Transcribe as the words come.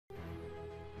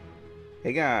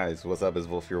Hey guys, what's up? It's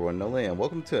Volf here, one Nola, and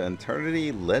welcome to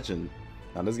Eternity Legend.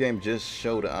 Now this game just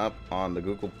showed up on the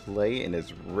Google Play and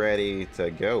it's ready to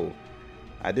go.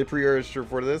 I did pre-register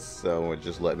for this, so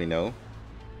just let me know.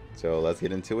 So let's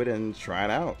get into it and try it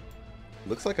out.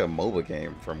 Looks like a mobile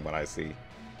game from what I see,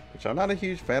 which I'm not a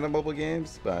huge fan of mobile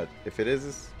games, but if it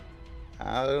is,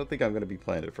 I don't think I'm going to be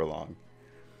playing it for long.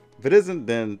 If it isn't,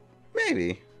 then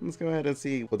maybe. Let's go ahead and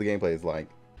see what the gameplay is like.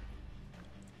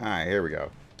 Alright, here we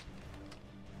go.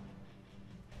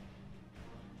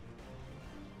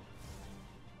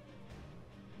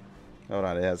 Hold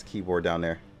on, it has a keyboard down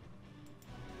there.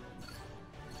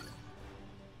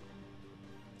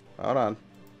 Hold on.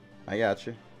 I got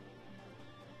you.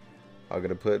 I'm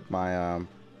gonna put my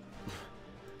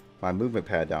my movement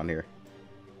pad down here.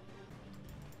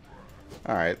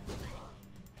 Alright.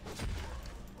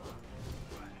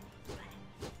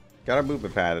 Got our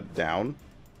movement pad down.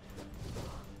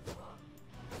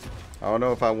 I don't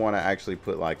know if I want to actually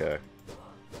put like a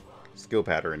skill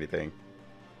pad or anything.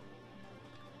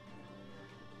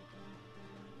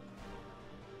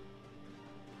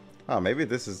 Oh, maybe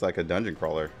this is like a dungeon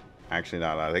crawler. Actually,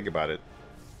 now that I think about it.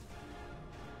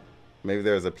 Maybe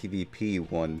there's a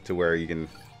PvP one to where you can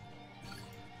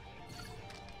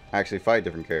actually fight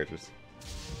different characters.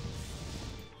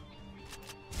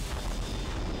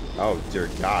 Oh, dear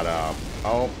God.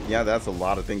 Oh, yeah, that's a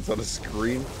lot of things on the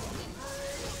screen.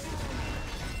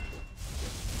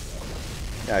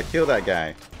 Yeah, kill that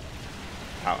guy.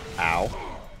 Ow. Ow.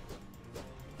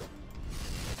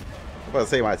 I'm about to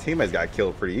say my teammates got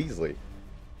killed pretty easily.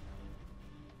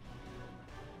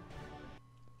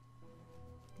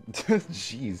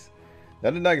 Jeez.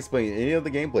 That did not explain any of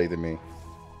the gameplay to me.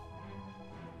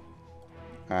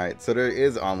 Alright, so there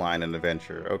is online and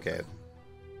adventure. Okay.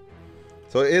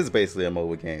 So it is basically a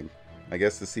mobile game. I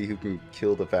guess to see who can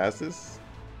kill the fastest.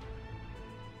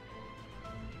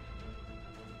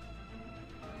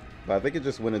 But I think it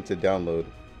just went into download.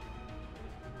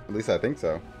 At least I think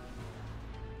so.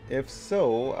 If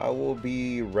so, I will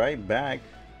be right back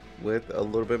with a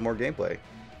little bit more gameplay.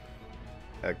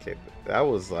 Okay, that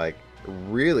was like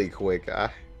really quick. Oh,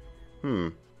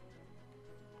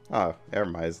 never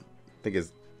mind. I think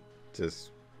it's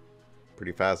just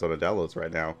pretty fast on the downloads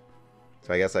right now.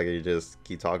 So I guess I could just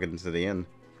keep talking to the end.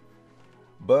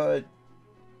 But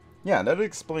yeah, that doesn't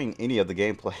explain any of the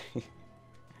gameplay.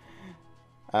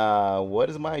 What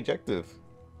is my objective?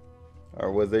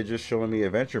 Or was they just showing me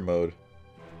adventure mode?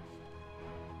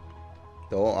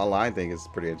 The whole online thing is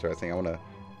pretty interesting. I want to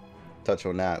touch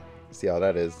on that, see how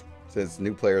that is. Since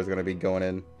new players are going to be going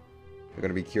in, they're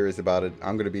going to be curious about it.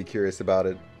 I'm going to be curious about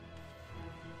it.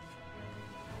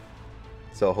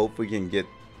 So hope we can get,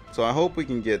 I hope we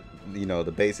can get, you know,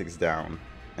 the basics down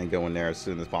and go in there as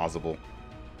soon as possible.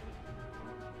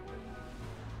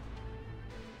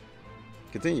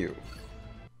 Continue.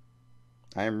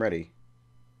 I am ready.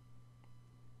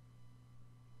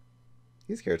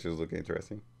 These characters look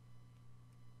interesting.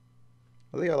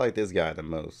 I think I like this guy the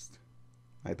most.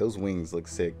 Like, those wings look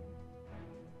sick.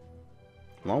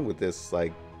 Along with this,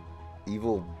 like,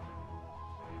 evil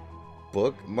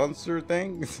book monster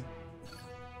thing.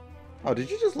 Oh,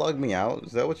 did you just log me out?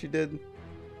 Is that what you did?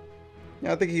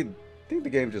 Yeah, I think the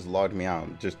game just logged me out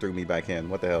and just threw me back in.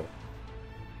 What the hell?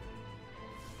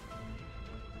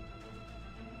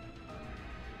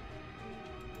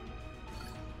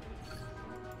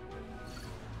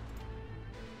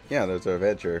 Yeah, there's an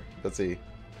adventure. Let's see.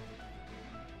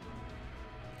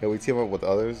 Can we team up with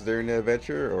others during the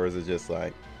adventure, or is it just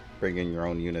like bring in your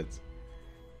own units?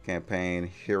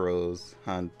 Campaign, heroes,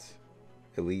 hunt,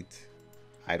 elite,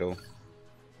 idle.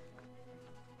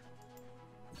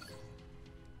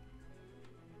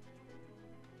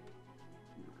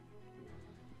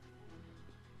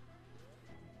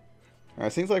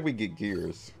 Alright, seems like we get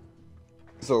gears.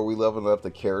 So are we leveling up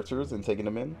the characters and taking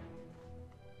them in?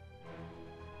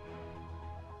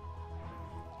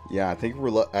 Yeah, I think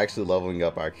we're actually leveling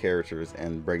up our characters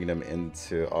and bringing them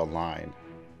into online.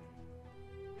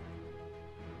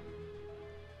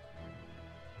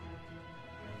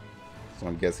 So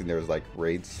I'm guessing there's like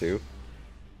raids too.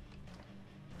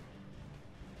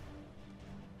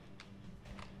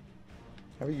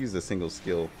 How do we use a single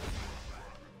skill?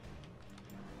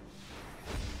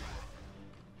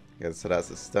 Yeah, so that's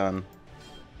a stun.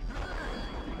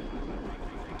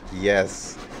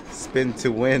 Yes, spin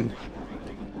to win.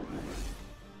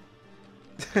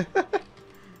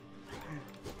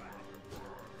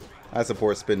 I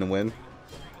support spin to win.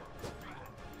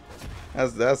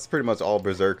 That's pretty much all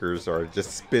berserkers are,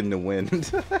 just spin to win.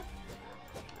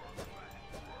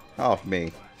 Off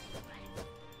me.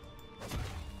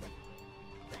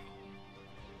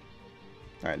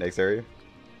 Alright, next area.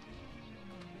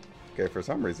 Okay, for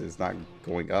some reason it's not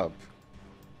going up.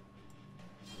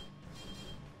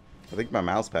 I think my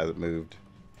mouse pad moved.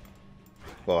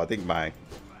 Well, I think my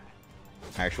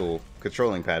actual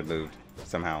controlling pad moved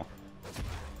somehow.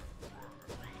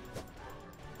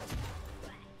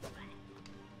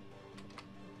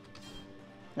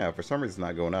 Yeah, for some reason it's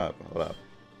not going up. Hold up.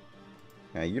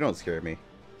 Yeah, you don't scare me.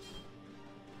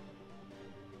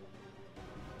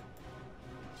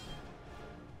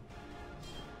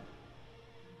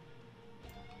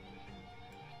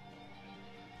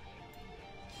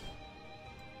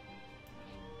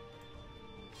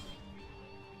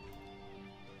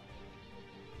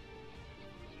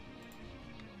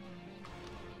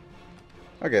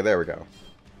 Okay, there we go.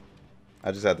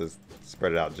 I just had to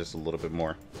spread it out just a little bit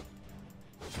more.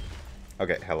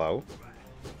 Okay, hello.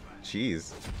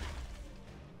 Jeez.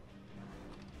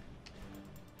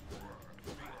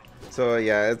 So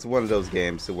yeah, it's one of those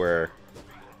games where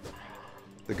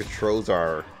the controls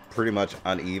are pretty much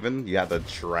uneven. You have to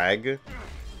drag,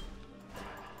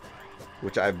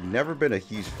 which I've never been a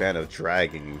huge fan of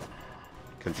dragging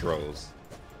controls.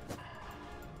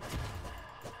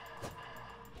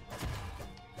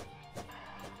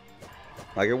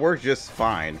 Like, it works just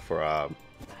fine for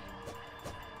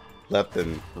left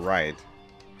and right,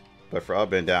 but for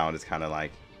up and down it's kind of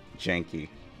like janky.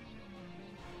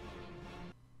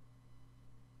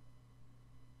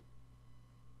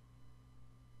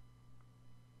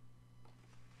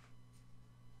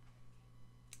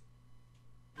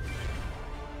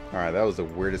 Alright, that was the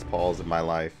weirdest pause of my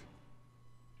life.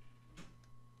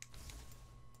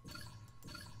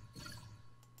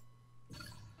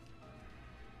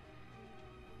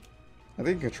 I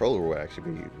think the controller would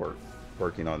actually be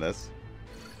working on this.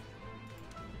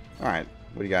 Alright,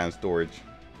 what do you got in storage?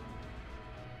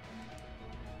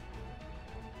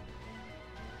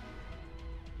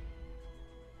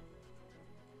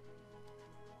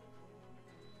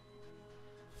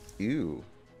 Ew.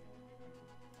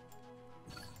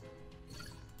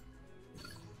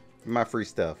 My free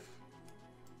stuff.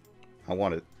 I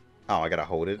want it. Oh, I gotta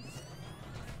hold it.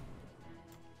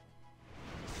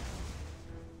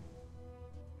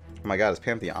 Oh my god, it's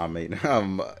Pantheon, mate.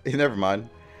 Never mind.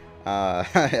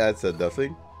 That's a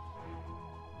nothing.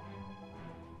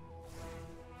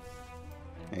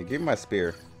 Hey, give me my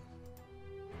spear.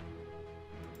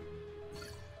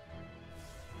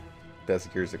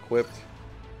 Best gear is equipped.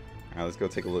 Alright, let's go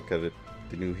take a look at it.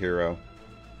 The new hero.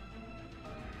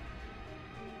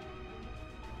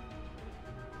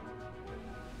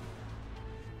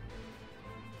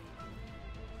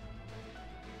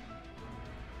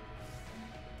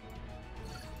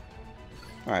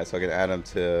 Alright, so I can add him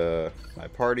to my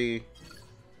party.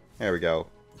 There we go.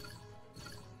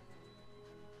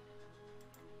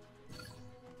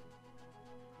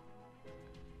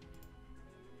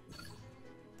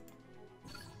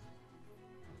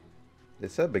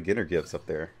 It said beginner gifts up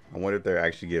there. I wonder if they're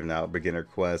actually giving out beginner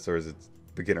quests or is it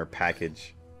beginner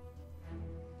package?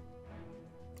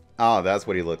 Oh, that's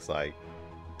what he looks like.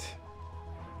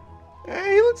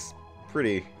 He looks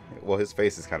pretty. Well, his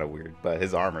face is kind of weird, but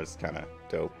his armor is kind of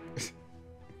dope.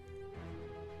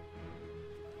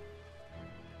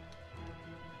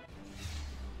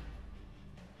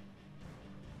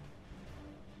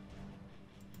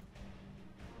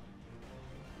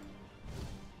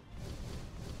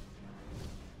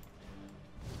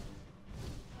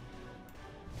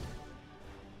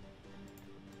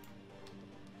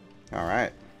 All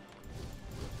right.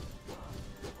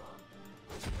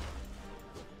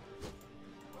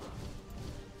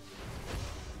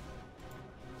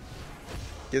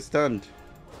 Get stunned.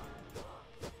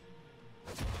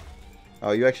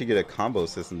 Oh, you actually get a combo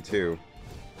system too.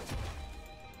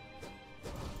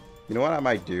 You know what I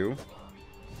might do?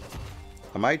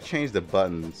 I might change the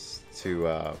buttons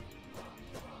to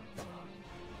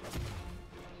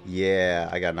yeah,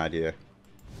 I got an idea.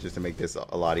 Just to make this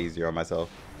a lot easier on myself.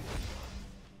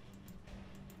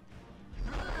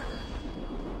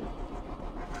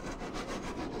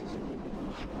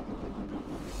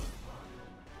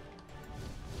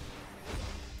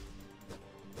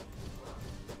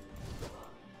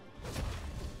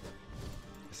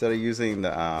 Instead of using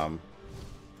the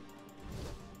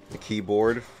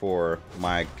keyboard for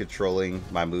my controlling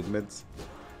my movements,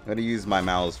 I'm going to use my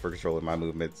mouse for controlling my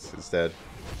movements instead.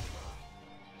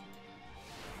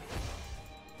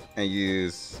 And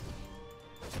use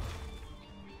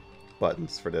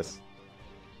buttons for this.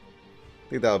 I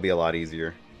think that would be a lot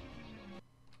easier.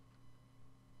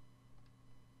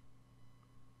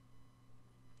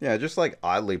 Yeah, just like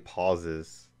oddly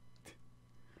pauses.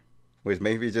 Which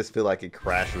maybe just feel like it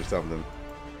crashed or something.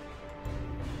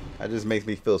 That just makes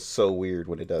me feel so weird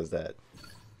when it does that.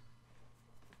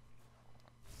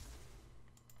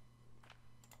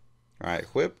 Alright,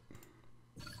 whip.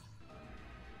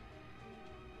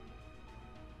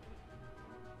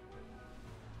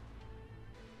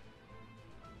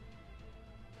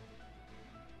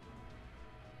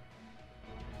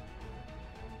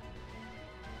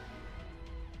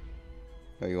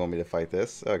 Oh, you want me to fight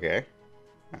this? Okay.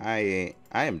 I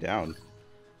am down.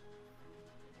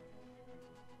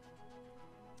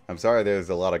 I'm sorry there's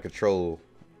a lot of control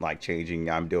like changing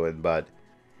I'm doing, but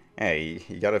hey,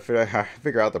 you gotta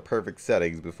figure out the perfect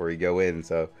settings before you go in,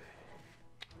 so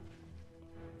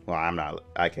well,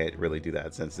 I can't really do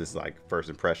that since it's like first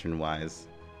impression wise.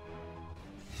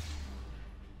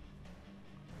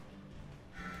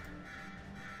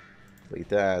 Delete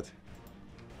that.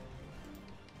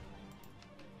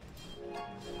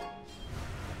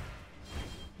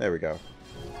 There we go.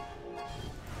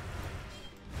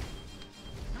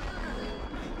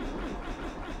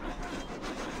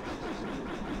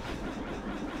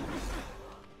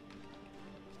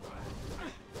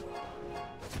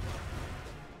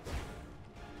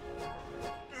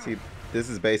 See, this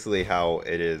is basically how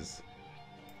it is.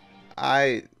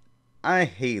 I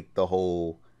hate the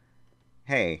whole,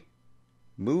 hey,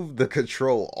 move the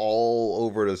control all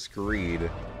over the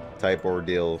screen type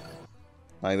ordeal.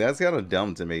 Like, that's kind of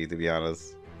dumb to me, to be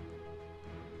honest.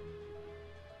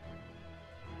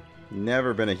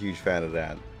 Never been a huge fan of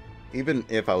that. Even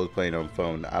if I was playing on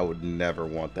phone, I would never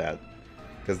want that.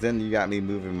 Because then you got me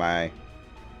moving my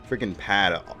freaking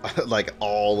pad like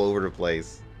all over the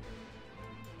place.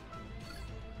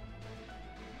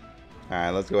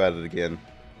 Alright, let's go at it again.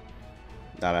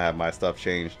 Now that I have my stuff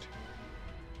changed.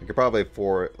 I could probably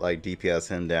like DPS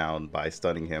him down by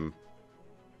stunning him.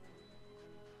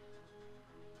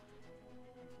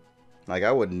 Like,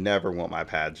 I would never want my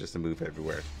pad just to move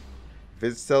everywhere. If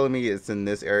it's telling me it's in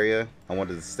this area, I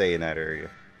want it to stay in that area.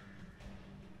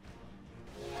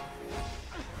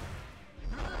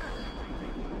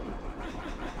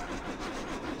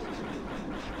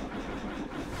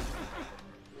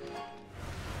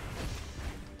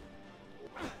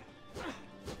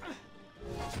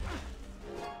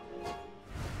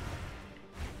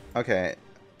 Okay.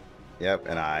 Yep,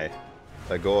 and I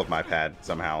let go of my pad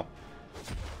somehow.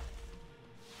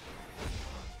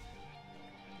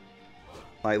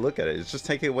 Like, look at it. It's just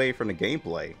taking away from the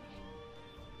gameplay.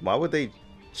 Why would they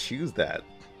choose that?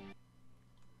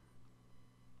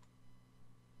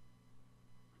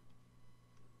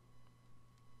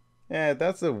 Yeah,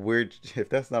 that's a weird... If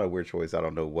that's not a weird choice, I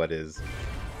don't know what is.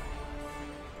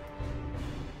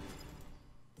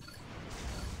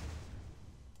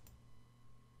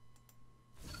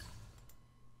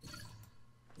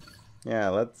 Yeah,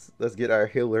 let's get our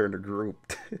healer in the group.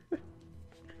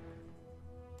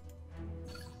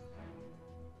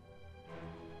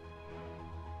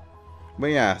 But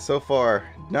yeah, so far,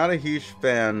 not a huge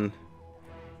fan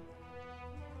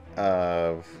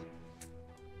of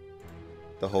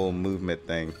the whole movement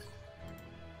thing.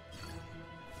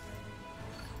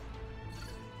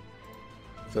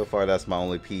 So far, that's my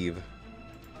only peeve.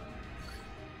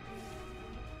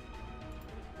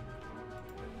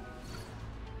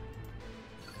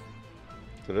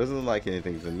 So it doesn't look like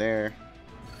anything's in there.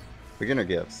 Beginner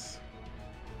gifts.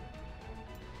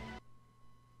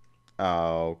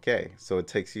 Okay, so it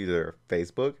takes you to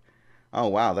Facebook. Oh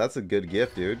wow, that's a good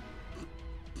gift, dude.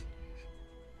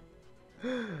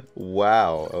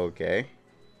 Wow, okay.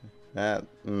 That,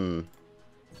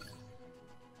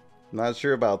 not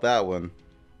sure about that one.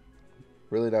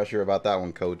 Really not sure about that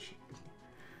one, coach.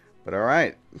 But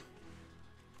alright.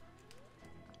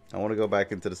 I want to go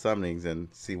back into the summonings and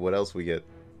see what else we get.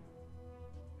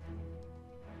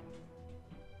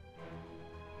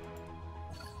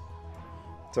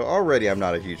 So already I'm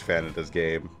not a huge fan of this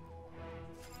game.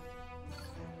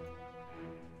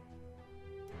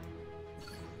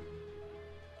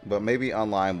 But maybe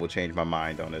online will change my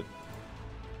mind on it.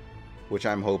 Which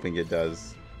I'm hoping it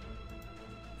does.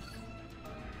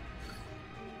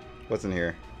 What's in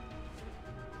here?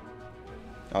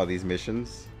 Oh, these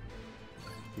missions.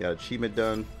 You got achievement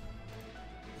done.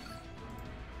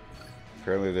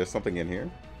 Apparently there's something in here.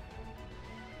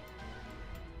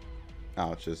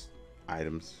 Oh, it's just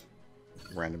items.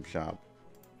 Random shop.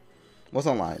 What's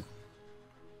online?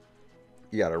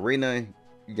 You got arena,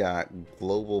 you got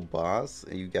global boss,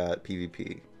 and you got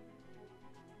PvP.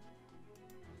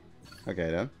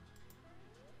 Okay then.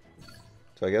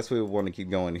 So I guess we want to keep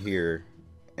going here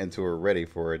until we're ready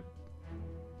for it.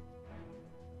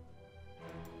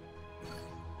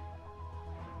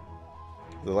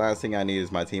 The last thing I need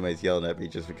is my teammates yelling at me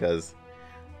just because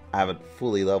I haven't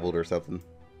fully leveled or something.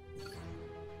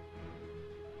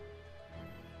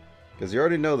 Because you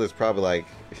already know there's probably like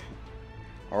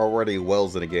already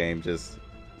wells in the game just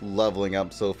leveling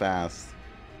up so fast.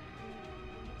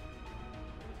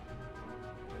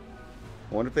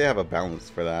 I wonder if they have a balance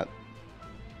for that.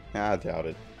 Nah, I doubt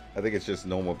it. I think it's just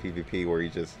normal PvP where you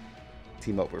just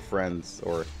team up with friends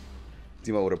or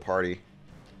team up with a party.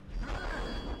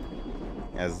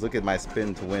 As look at my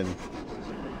spin to win.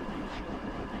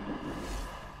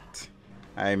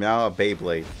 I am now a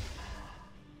Beyblade.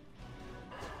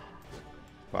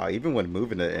 Wow, even when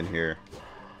moving it in here,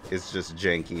 it's just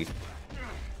janky.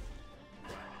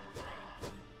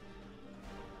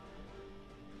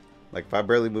 Like if I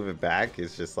barely move it back,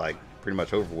 it's just like pretty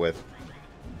much over with.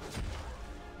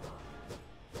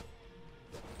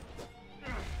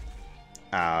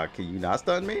 Can you not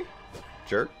stun me?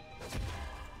 Jerk.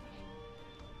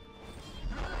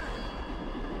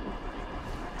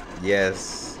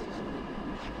 Yes.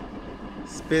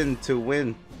 Spin to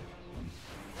win.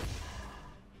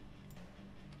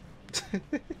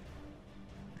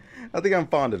 I think I'm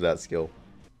fond of that skill.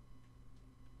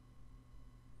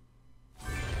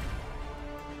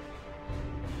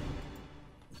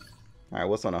 Alright,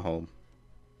 what's on a home?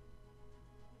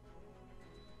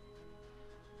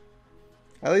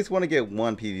 I at least want to get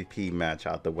one PvP match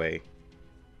out the way.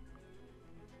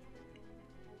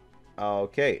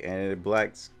 Okay, and it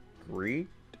black screen?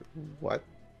 What?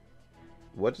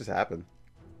 What just happened?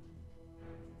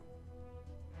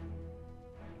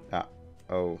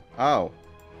 Oh.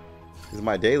 This is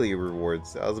my daily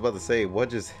rewards. I was about to say, what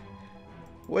just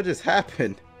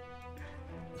happened?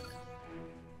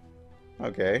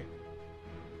 Okay.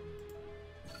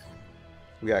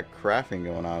 We got crafting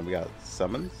going on. We got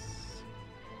summons.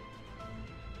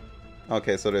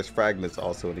 Okay, so there's fragments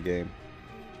also in the game.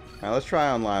 Alright, let's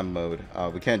try online mode.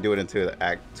 We can't do it until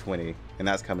Act 20, and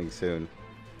that's coming soon.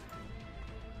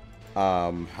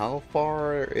 How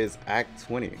far is Act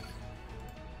 20?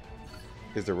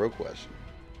 Is the real question.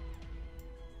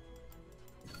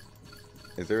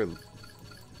 Is there...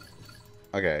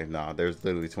 Okay, no, there's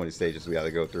literally 20 stages we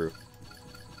gotta go through.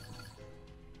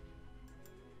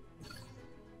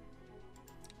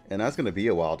 And that's gonna be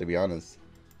a while, to be honest.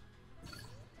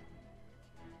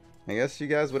 I guess you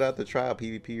guys would have to try out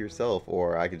PvP yourself,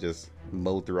 or I could just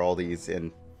mow through all these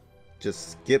and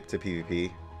just skip to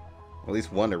PvP. At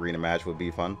least one arena match would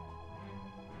be fun.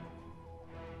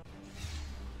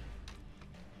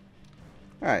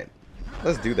 Alright,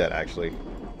 let's do that actually.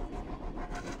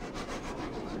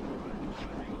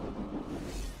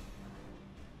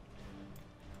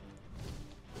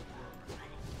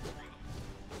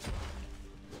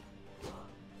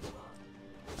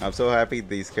 I'm so happy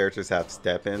these characters have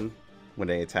step in when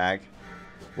they attack,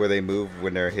 where they move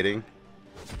when they're hitting.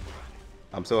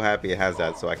 I'm so happy it has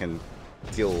that so I can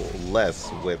deal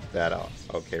less with that.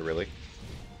 Okay, really?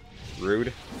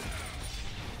 Rude.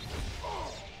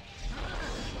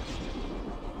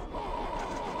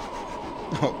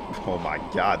 Oh my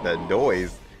god, that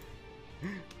noise.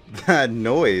 That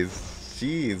noise.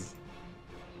 Jeez.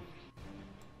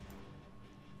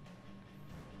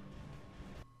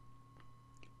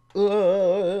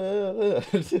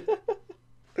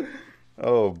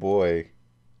 Oh boy.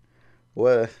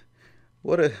 What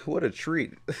a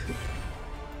treat.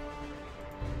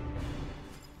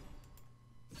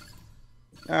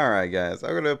 Alright guys,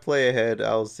 I'm gonna play ahead.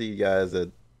 I'll see you guys at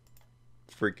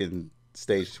freaking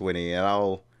stage 20, and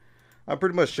I'll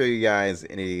pretty much show you guys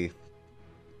anything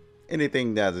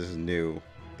that is new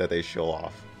that they show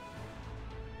off.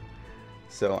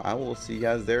 So I will see you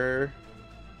guys there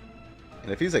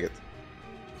in a few seconds.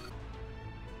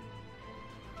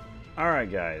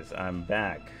 Alright guys, I'm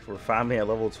back. We're finally at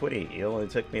level 20. It only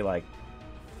took me like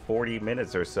 40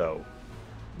 minutes or so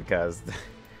because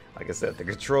like I said, the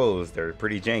controls, they're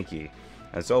pretty janky,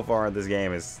 and so far this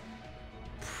game is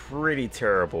pretty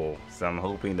terrible, so I'm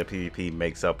hoping the PvP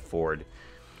makes up for it.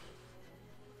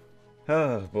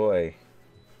 Oh boy.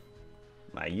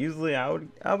 Like usually I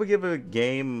would give a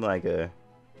game like a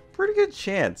pretty good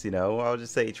chance, you know. I'll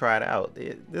just say try it out.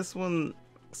 This one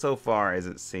so far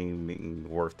isn't seeming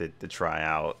worth it to try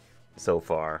out so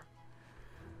far.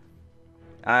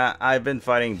 I've been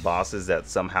fighting bosses that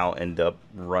somehow end up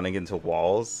running into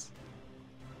walls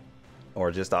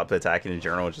or just stop attacking in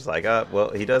general, just like,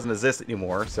 well, he doesn't exist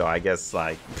anymore, so I guess,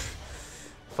 like,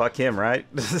 fuck him, right?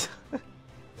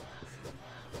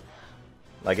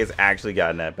 Like, it's actually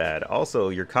gotten that bad. Also,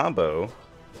 your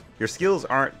skills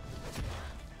aren't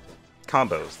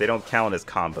combos. They don't count as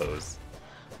combos.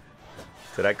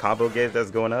 So that combo gauge that's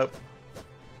going up,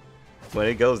 when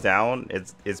it goes down,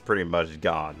 it's pretty much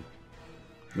gone.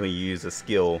 when you use a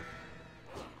skill.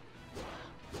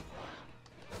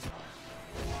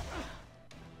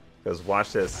 Because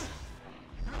watch this.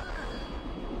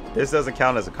 This doesn't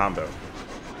count as a combo.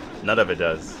 None of it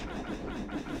does.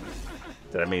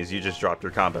 That means you just dropped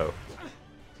your combo.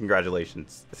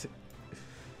 Congratulations.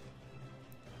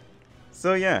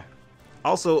 So yeah.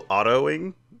 Also,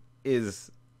 autoing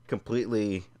is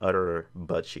completely utter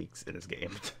butt cheeks in this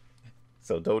game.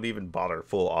 So don't even bother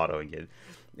full autoing it.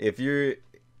 If you're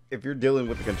dealing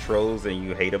with the controls and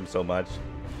you hate them so much,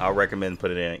 I'll recommend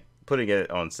putting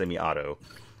it on semi-auto.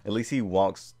 At least he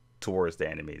walks towards the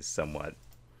enemies somewhat.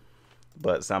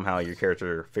 But somehow your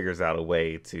character figures out a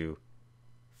way to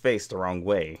face the wrong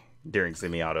way during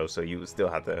semi-auto, so you still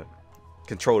have to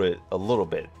control it a little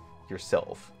bit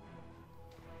yourself.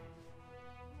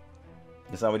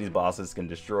 And some of these bosses can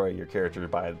destroy your character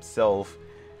by itself.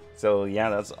 So yeah,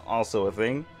 that's also a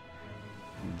thing.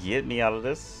 Get me out of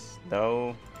this.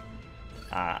 No.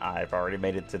 I've already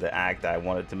made it to the act I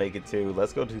wanted to make it to.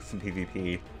 Let's go do some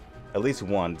PvP. At least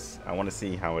once. I want to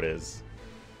see how it is.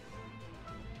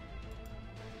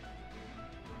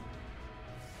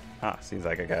 Huh, seems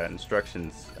like I got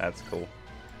instructions. That's cool.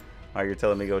 Oh, you're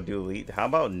telling me go do elite? How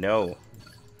about no?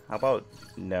 How about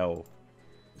no?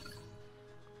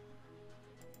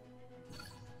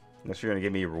 Unless you're gonna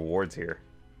give me rewards here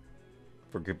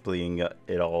for completing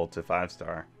it all to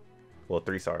 5-star. Well,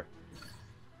 3-star.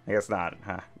 I guess not,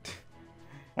 huh?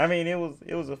 I mean, it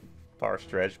was a far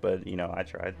stretch, but you know, I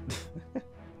tried.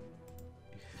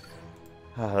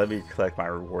 Let me collect my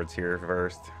rewards here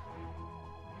first.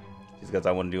 Just because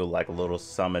I want to do like a little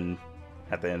summon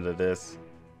at the end of this.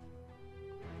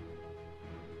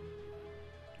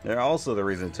 And also the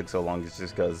reason it took so long is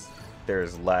just because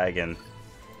there's lag and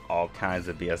all kinds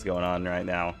of BS going on right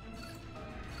now.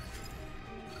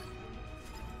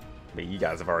 But you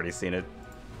guys have already seen it.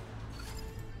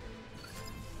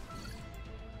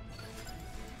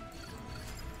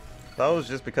 That was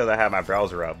just because I had my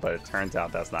browser up, but it turns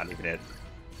out that's not even it.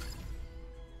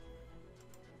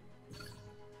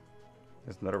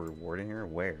 There's another reward in here?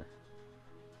 Where?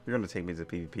 You're gonna take me to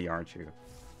PvP, aren't you?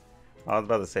 I was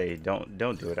about to say, don't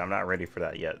do it. I'm not ready for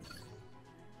that yet.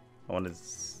 I want to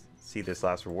see this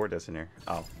last reward that's in here.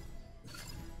 Oh.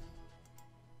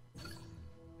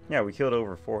 Yeah, we killed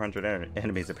over 400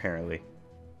 enemies apparently.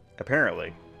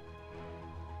 Apparently.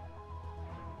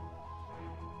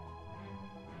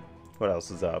 What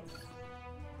else is up?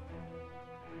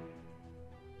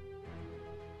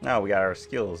 Now we got our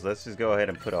skills. Let's just go ahead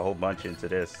and put a whole bunch into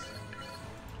this.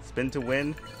 Spin to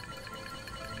win.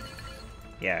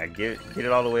 Yeah, get it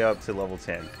all the way up to level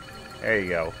 10. There you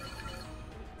go.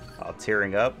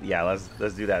 Tearing up. Yeah,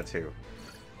 let's do that too.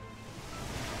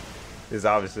 This is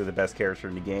obviously the best character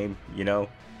in the game, you know.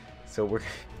 So we're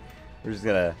just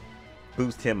gonna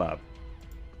boost him up.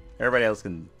 Everybody else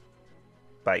can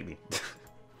bite me.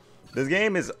 This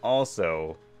game is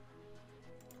also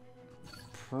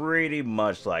pretty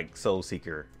much like Soul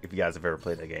Seeker, if you guys have ever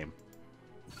played that game.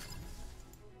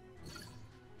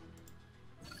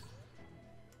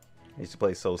 I used to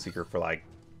play Soul Seeker for like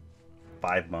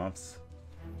 5 months.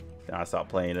 Then I stopped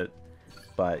playing it.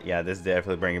 But yeah, this is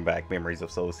definitely bringing back memories of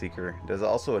Soul Seeker. There's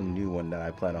also a new one that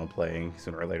I plan on playing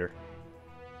sooner or later.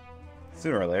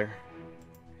 Sooner or later.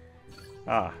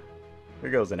 Ah, here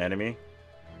goes an enemy.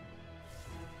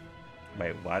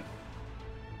 Wait, what?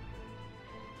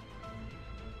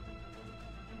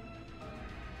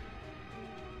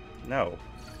 No.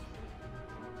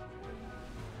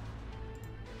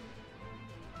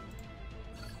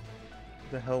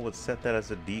 Who the hell would set that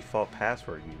as a default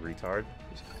password, you retard?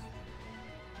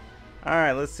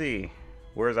 Alright, let's see.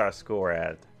 Where's our score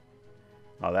at?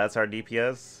 Oh, that's our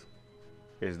DPS?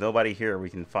 There's nobody here we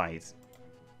can fight. Is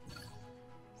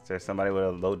there somebody with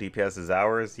a low DPS as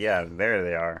ours? Yeah, there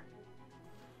they are.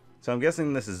 So I'm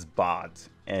guessing this is bot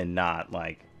and not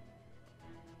like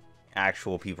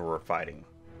actual people we're fighting.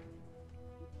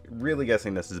 Really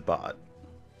guessing this is bot.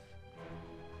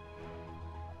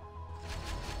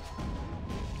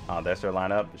 Oh, that's their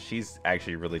lineup. She's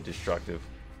actually really destructive.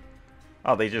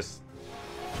 Oh, they just...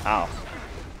 Oh.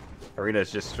 Arena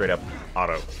is just straight up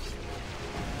auto.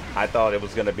 I thought it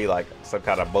was going to be like some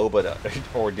kind of MOBA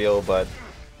ordeal, but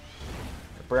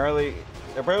apparently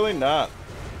not.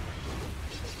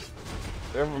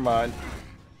 Never mind.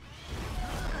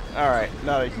 Alright,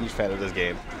 not a huge fan of this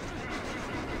game.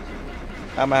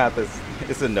 I'm gonna have to...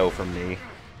 It's a no from me.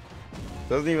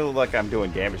 Doesn't even look like I'm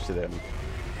doing damage to them.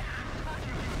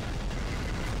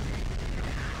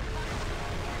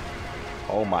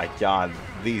 Oh my god,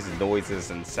 these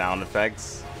noises and sound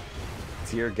effects.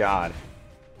 Dear God.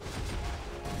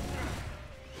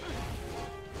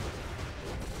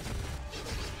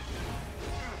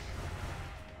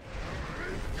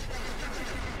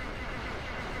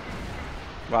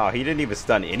 Wow, he didn't even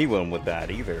stun anyone with that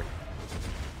either.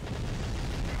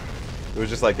 It was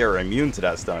just like they were immune to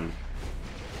that stun.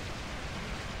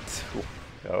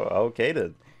 Oh, okay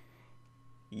then.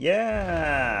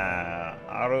 Yeah,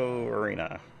 Auto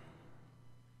Arena.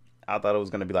 I thought it was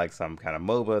gonna be like some kind of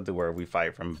MOBA to where we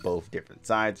fight from both different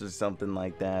sides or something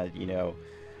like that. You know,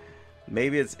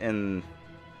 maybe it's in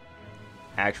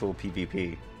actual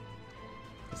PvP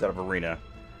instead of arena.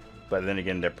 But then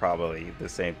again, they're probably the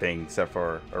same thing, except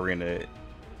for arena.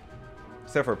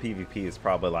 Except for PvP is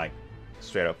probably like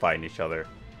straight up fighting each other.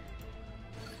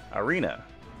 Arena,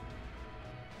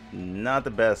 not the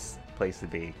best place to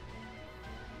be.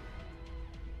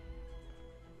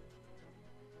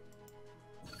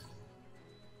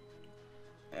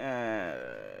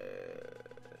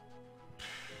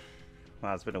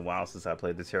 Wow, it's been a while since I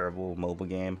played the terrible mobile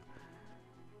game.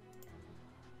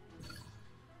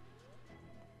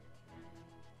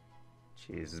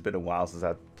 Jeez, it's been a while since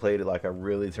I played like a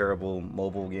really terrible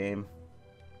mobile game.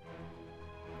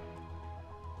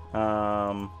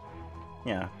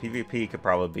 Yeah, PvP could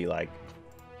probably be like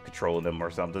controlling them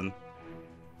or something.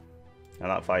 I'm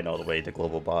not fighting all the way to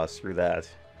global boss through that.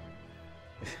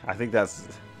 I think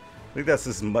that's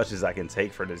as much as I can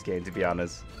take for this game, to be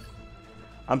honest.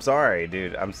 I'm sorry,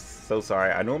 dude. I'm so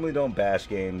sorry. I normally don't bash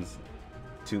games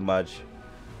too much,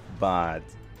 but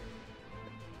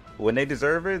when they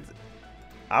deserve it,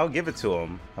 I'll give it to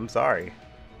them. I'm sorry.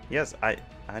 Yes, I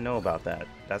know about that.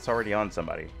 That's already on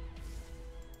somebody.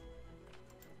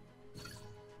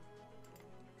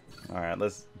 Alright,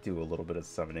 let's do a little bit of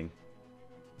summoning.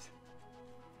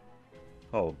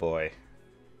 Oh boy.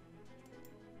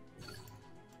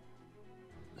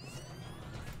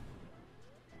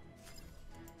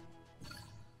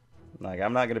 Like,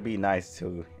 I'm not gonna be nice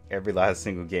to every last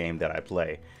single game that I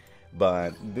play,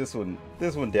 but this one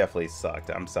definitely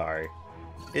sucked. I'm sorry.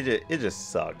 It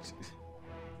just sucked.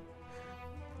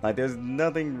 Like, there's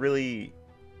nothing really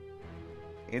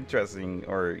interesting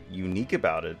or unique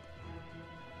about it.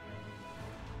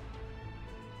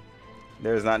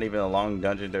 There's not even a long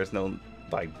dungeon. There's no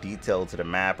like detail to the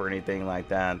map or anything like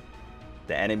that.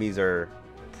 The enemies are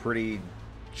pretty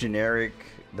generic.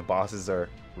 The bosses are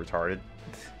retarded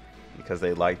because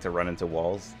they like to run into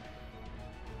walls,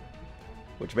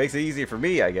 which makes it easier for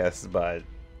me, I guess. But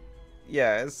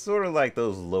yeah, it's sort of like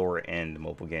those lower end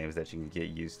mobile games that you can get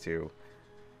used to.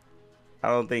 I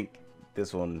don't think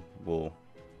this one will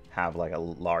have like a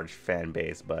large fan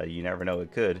base, but you never know,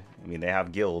 it could. I mean, they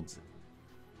have guilds,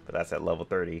 but that's at level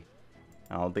 30.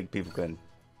 I don't think people can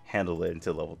handle it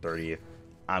until level 30, if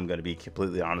I'm going to be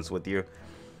completely honest with you.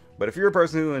 But if you're a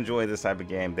person who enjoys this type of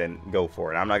game, then go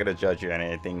for it. I'm not going to judge you on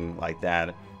anything like that.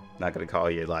 I'm not going to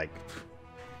call you like,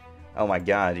 oh my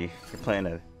god, you're playing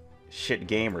a shit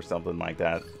game or something like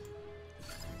that.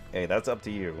 Hey, that's up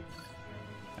to you.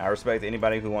 I respect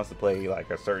anybody who wants to play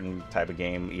like a certain type of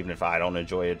game, even if I don't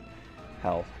enjoy it.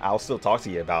 Hell, I'll still talk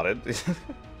to you about it.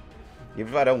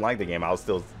 Even if I don't like the game, I'll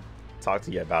still talk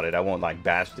to you about it. I won't like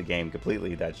bash the game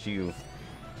completely that you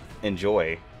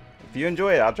enjoy. If you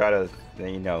enjoy it, I'll try to,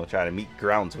 you know, try to meet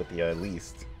grounds with you at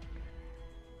least.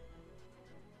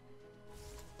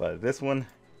 But this one,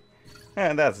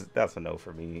 that's a no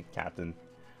for me, Captain.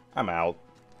 I'm out.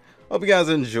 Hope you guys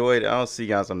enjoyed. I'll see you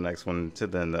guys on the next one. Till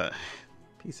then,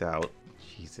 peace out.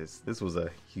 Jesus, this was a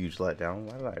huge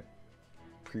letdown. Why did I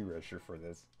pre-register for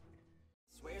this?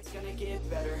 Swear it's gonna get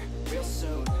better real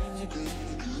soon.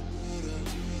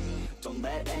 Don't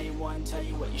let anyone tell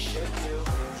you what you should do.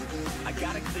 I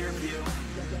got a clear view.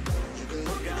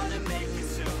 We're gonna make it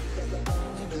soon.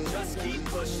 Just keep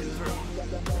pushing through.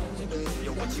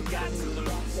 You're what you got to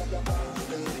lose.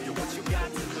 You're what you got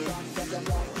to lose.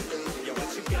 You're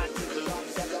what you got to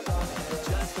lose.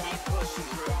 Just keep pushing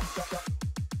through.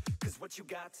 'Cause what you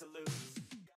got to lose.